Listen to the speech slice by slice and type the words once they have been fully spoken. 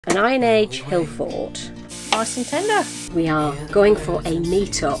An Iron Age hill fort. Nice and tender. We are going for a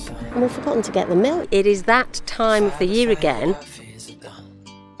meet-up. And we've forgotten to get the milk. It is that time of the year again.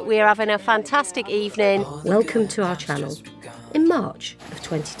 We are having a fantastic evening. Welcome to our channel. In March of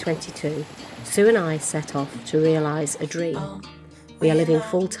 2022, Sue and I set off to realise a dream. We are living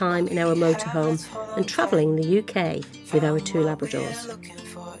full-time in our motorhome and travelling the UK with our 2 Labradors.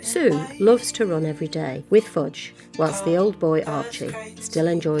 Sue loves to run every day with Fudge, whilst the old boy Archie still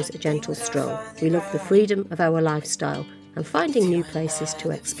enjoys a gentle stroll. We love the freedom of our lifestyle and finding new places to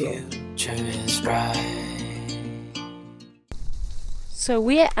explore. So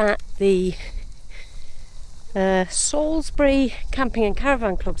we're at the Salisbury Camping and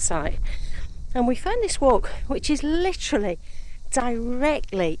Caravan Club site, and we found this walk which is literally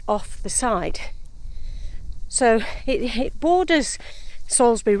directly off the side. So it borders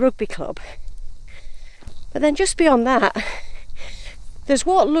Salisbury Rugby Club, but then just beyond that there's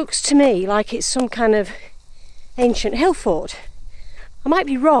what looks to me like it's some kind of ancient hill fort. I might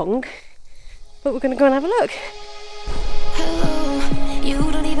be wrong, but we're going to go and have a look. Hello,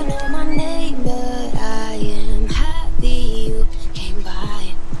 you don't even know my name, but I am happy you came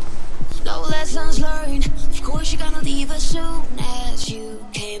by. No lessons learned, of course you're gonna leave as soon as you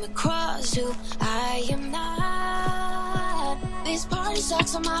came across who I am not. This party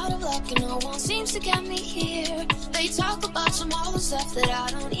sucks, I'm out of luck, and no one seems to get me here. They talk about some old stuff that I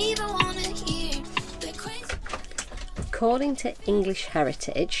don't even want to hear. They're crazy. According to English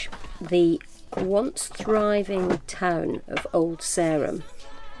Heritage, the once thriving town of Old Sarum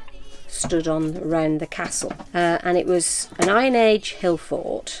stood around the castle, and it was an Iron Age hill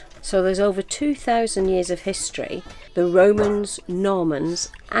fort. So there's over 2,000 years of history. The Romans, Normans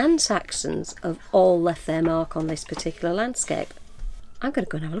and Saxons have all left their mark on this particular landscape. I'm going to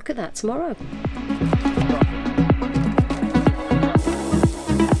go and have a look at that tomorrow.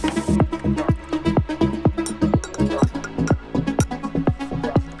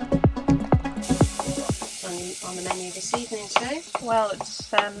 On the menu this evening, Sue? Well,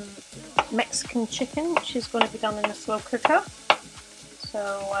 it's Mexican chicken, which is going to be done in a slow cooker.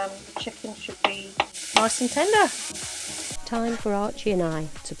 So the chicken should be nice and tender. Time for Archie and I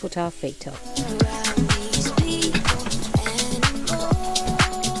to put our feet up.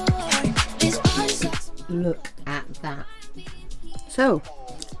 Look at that. So,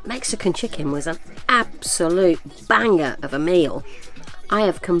 Mexican chicken was an absolute banger of a meal. I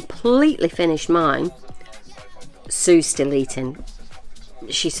have completely finished mine. Sue's still eating.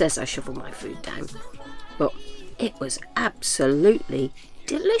 She says I shovel my food down. But it was absolutely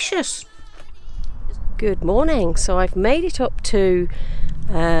delicious. Good morning. So I've made it up to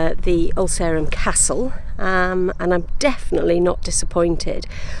the Old Sarum Castle, and I'm definitely not disappointed.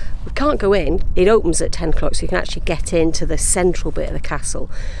 We can't go in. It opens at 10 o'clock, so you can actually get into the central bit of the castle,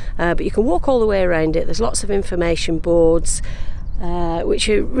 but you can walk all the way around it. There's lots of information boards, which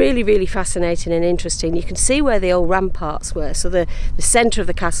are really fascinating and interesting. You can see where the old ramparts were. So the centre of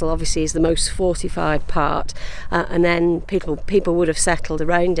the castle obviously is the most fortified part, and then people would have settled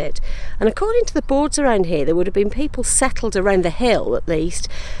around it. And according to the boards around here, there would have been people settled around the hill at least.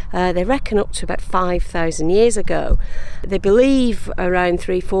 They reckon up to about 5,000 years ago. They believe around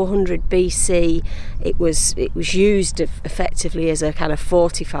 300-400 BC it was used effectively as a kind of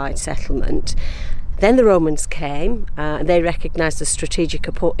fortified settlement. Then the Romans came, and they recognised the strategic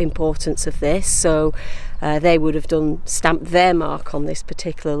importance of this, so they would have stamped their mark on this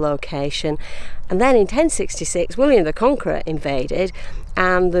particular location. And then in 1066, William the Conqueror invaded,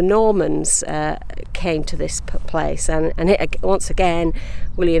 and the Normans came to this place. And once again,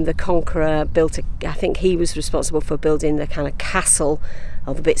 William the Conqueror I think he was responsible for building the kind of castle,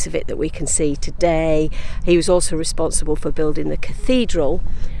 or the bits of it that we can see today. He was also responsible for building the cathedral.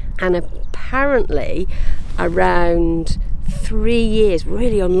 And apparently around 3 years,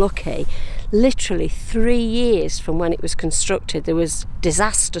 really unlucky, literally 3 years from when it was constructed, there was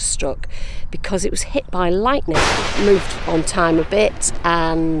disaster struck because it was hit by lightning. It moved on time a bit,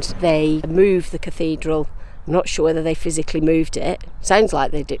 and they moved the cathedral. I'm not sure whether they physically moved it. Sounds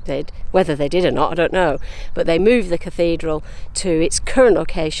like they did. Whether they did or not, I don't know. But they moved the cathedral to its current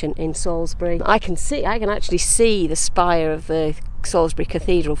location in Salisbury. I can actually see the spire of the Salisbury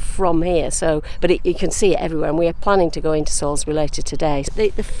Cathedral from here, but you can see it everywhere, and we are planning to go into Salisbury later today.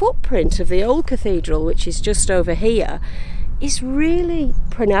 The footprint of the old cathedral, which is just over here, is really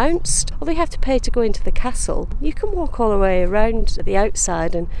pronounced. Although you have to pay to go into the castle, you can walk all the way around the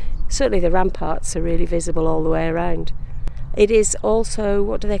outside, and certainly the ramparts are really visible all the way around. It is also,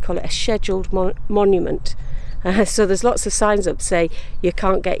 what do they call it, a scheduled monument. So there's lots of signs up say you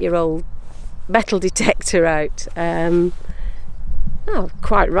can't get your old metal detector out. oh,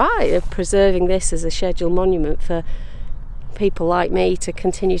 quite right, of preserving this as a scheduled monument for people like me to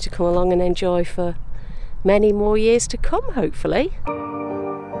continue to come along and enjoy for many more years to come, hopefully.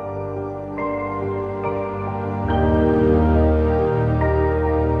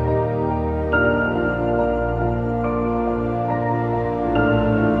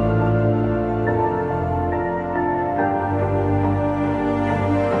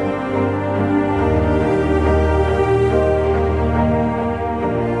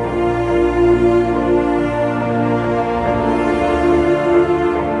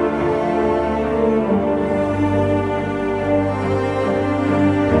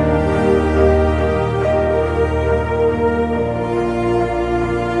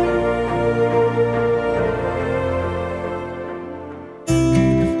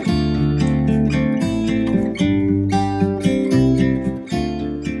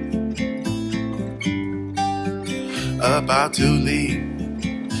 About to leave,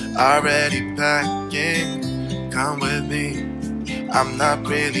 already packing, come with me, I'm not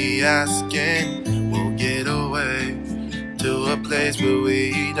really asking, we'll get away to a place where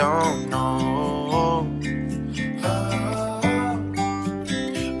we don't know,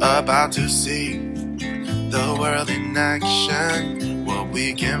 about to see the world in action, what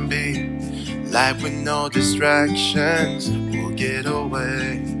we can be, life with no distractions, we'll get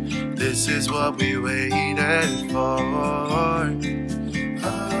away. This is what we waited for.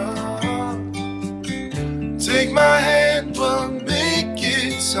 Take my hand, we'll make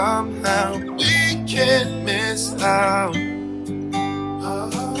it somehow. We can't miss out.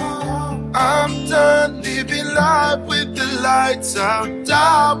 I'm done living life with the lights out.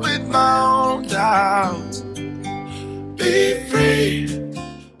 Die with my own doubts. Be free.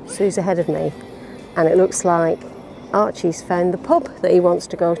 Sue's ahead of me, and it looks like Archie's found the pub that he wants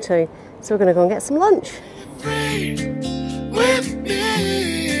to go to, so we're going to go and get some lunch.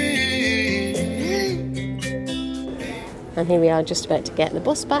 And here we are, just about to get the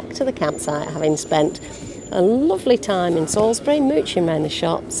bus back to the campsite, having spent a lovely time in Salisbury, mooching around the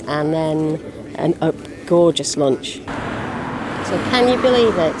shops, and then a gorgeous lunch. So can you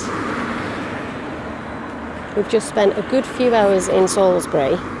believe it? We've just spent a good few hours in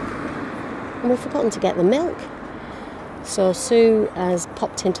Salisbury, and we've forgotten to get the milk. So Sue has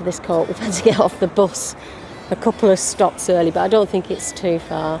popped into this court. We've had to get off the bus a couple of stops early, but I don't think it's too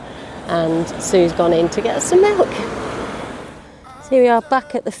far. And Sue's gone in to get us some milk. So here we are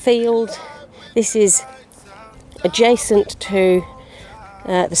back at the field. This is adjacent to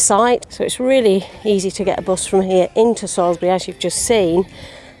the site, so it's really easy to get a bus from here into Salisbury, as you've just seen.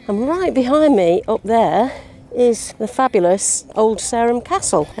 And right behind me, up there, is the fabulous Old Sarum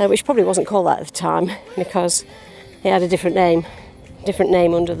Castle, which probably wasn't called that at the time because it had a different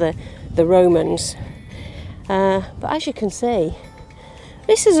name under the Romans. But as you can see,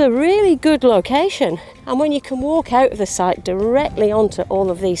 this is a really good location. And when you can walk out of the site directly onto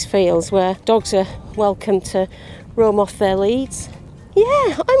all of these fields where dogs are welcome to roam off their leads.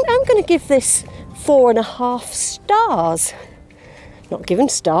 Yeah, I'm going to give this 4.5 stars. Not given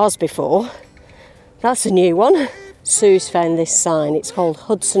stars before. That's a new one. Sue's found this sign. It's called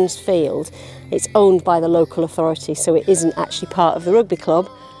Hudson's Field. It's owned by the local authority, so it isn't actually part of the rugby club.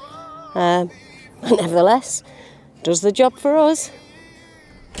 But nevertheless, does the job for us.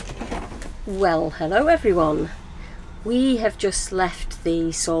 Well, hello everyone. We have just left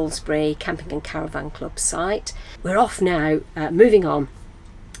the Salisbury Camping and Caravan Club site. We're off now, moving on.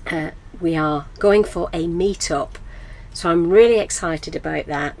 We are going for a meet-up. So I'm really excited about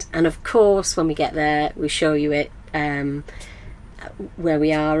that. And of course, when we get there, we show you it. Where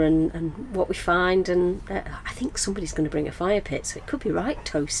we are and what we find, and I think somebody's going to bring a fire pit, so it could be right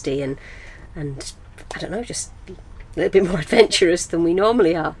toasty and I don't know, just a little bit more adventurous than we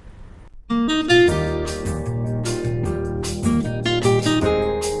normally are.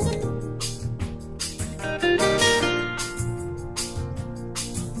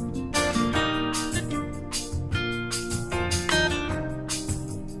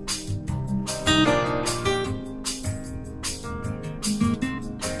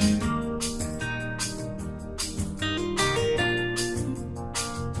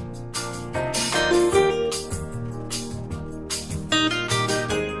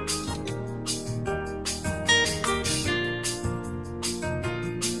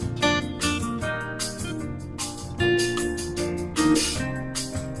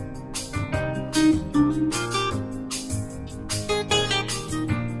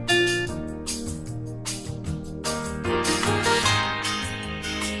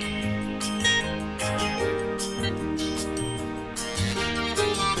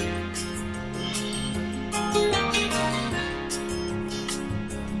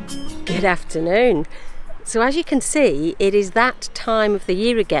 Good afternoon. So as you can see, it is that time of the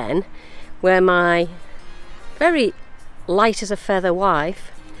year again where my very light as a feather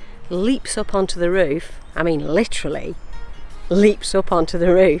wife leaps up onto the roof, I mean literally leaps up onto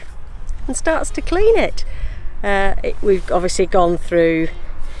the roof and starts to clean it. We've obviously gone through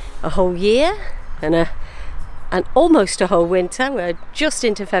a whole year and almost a whole winter. We're just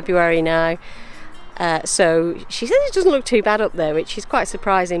into February now. So she says it doesn't look too bad up there, which is quite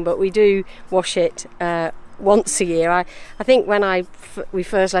surprising, but we do wash it once a year. I think when we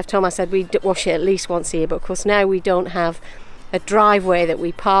first left home I said we'd wash it at least once a year, but of course now we don't have a driveway that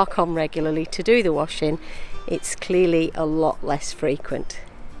we park on regularly to do the washing. It's clearly a lot less frequent.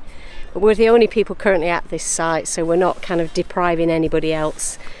 But we're the only people currently at this site, so we're not kind of depriving anybody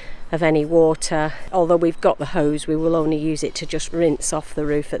else of any water. Although we've got the hose, we will only use it to just rinse off the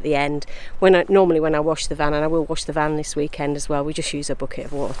roof at the end. Normally when I wash the van, and I will wash the van this weekend as well, we just use a bucket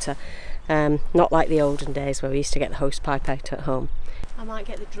of water. Not like the olden days where we used to get the hose pipe out at home. I might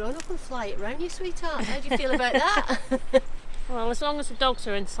get the drone up and fly it round you, sweetheart. How do you feel about that? Well, as long as the dogs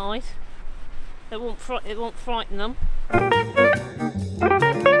are inside, it won't frighten them.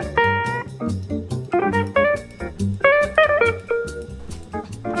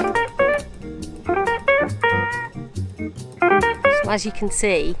 So as you can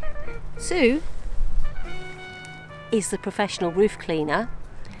see, Sue is the professional roof cleaner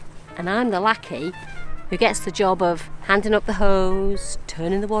and I'm the lackey who gets the job of handing up the hose,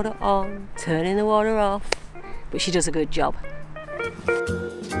 turning the water on, turning the water off, but she does a good job.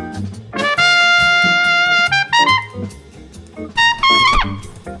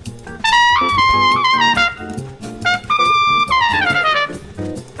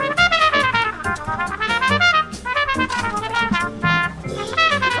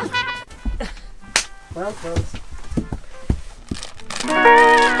 Well done.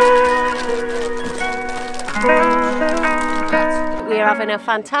 We're having a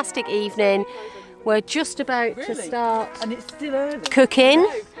fantastic evening. We're just about to start cooking.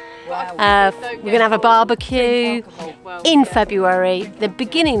 We're going to have a barbecue in February, the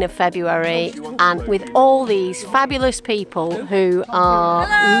beginning of February, and with all these fabulous people who are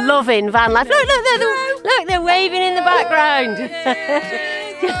loving van life. Look, they're waving in the background.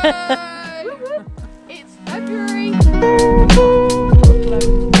 It's February.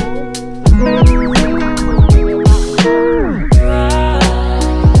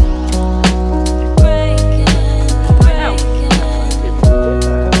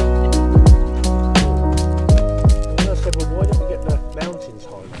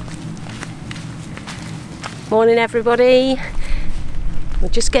 Morning everybody. We're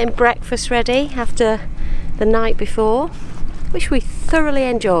just getting breakfast ready after the night before, which we thoroughly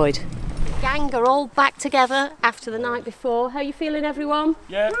enjoyed. The gang are all back together after the night before. How are you feeling, everyone?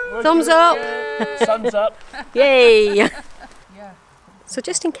 Yeah. Thumbs up. Sun's up. Yay. So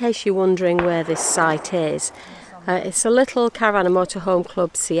just in case you're wondering where this site is, it's a little Caravan and Motorhome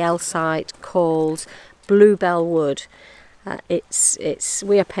Club CL site called Bluebell Wood. We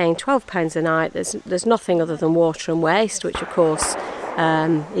are paying £12 a night. There's nothing other than water and waste, which of course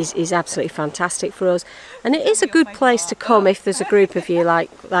is absolutely fantastic for us. And it is a good place to come if there's a group of you like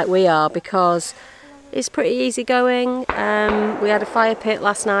we are, because it's pretty easy going. We had a fire pit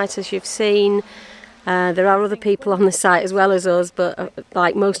last night, as you've seen. There are other people on the site as well as us, but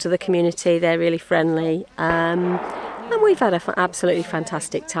like most of the community, they're really friendly. And we've had an absolutely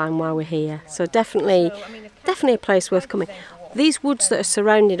fantastic time while we're here. So definitely a place worth coming. These woods that are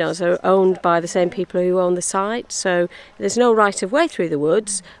surrounding us are owned by the same people who own the site, so there's no right of way through the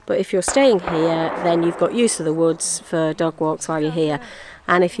woods, but if you're staying here then you've got use of the woods for dog walks while you're here.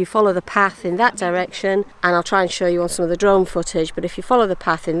 And if you follow the path in that direction, and I'll try and show you on some of the drone footage, but if you follow the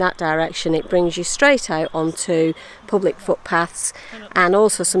path in that direction it brings you straight out onto public footpaths and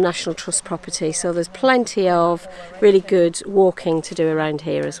also some National Trust property, so there's plenty of really good walking to do around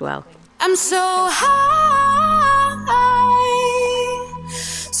here as well. I'm so high,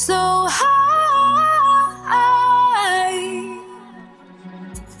 so high.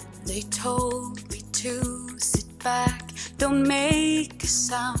 They told me to sit back, don't make a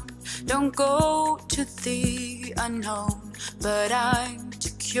sound, don't go to the unknown, but I'm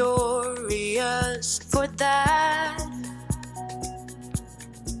too curious for that.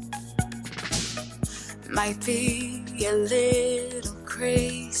 Might be a little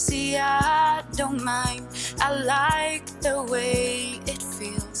crazy, I don't mind. I like the way it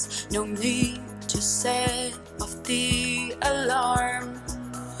feels. No need to set off the alarm.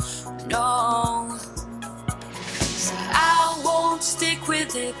 No, so I won't stick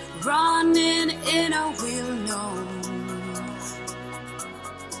with it, running in a wheel. No,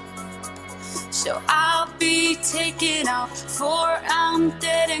 So I'll be taking off, for I'm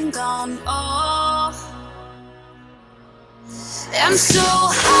dead and gone. Oh, I'm so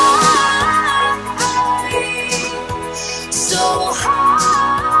high, so high.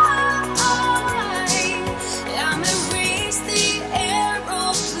 I'm erase the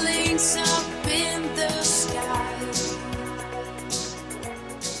aeroplanes up in the sky.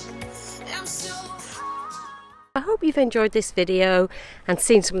 I'm so high. I hope you've enjoyed this video and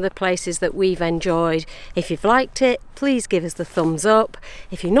seen some of the places that we've enjoyed. If you've liked it, please give us the thumbs up.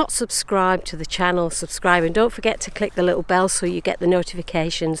 If you're not subscribed to the channel, subscribe, and don't forget to click the little bell so you get the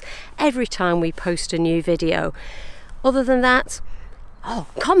notifications every time we post a new video. Other than that,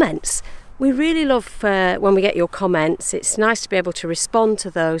 comments. We really love when we get your comments. It's nice to be able to respond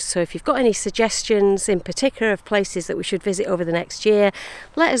to those. So if you've got any suggestions in particular of places that we should visit over the next year,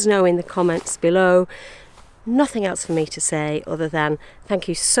 let us know in the comments below. Nothing else for me to say other than thank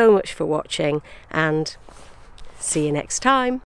you so much for watching and see you next time.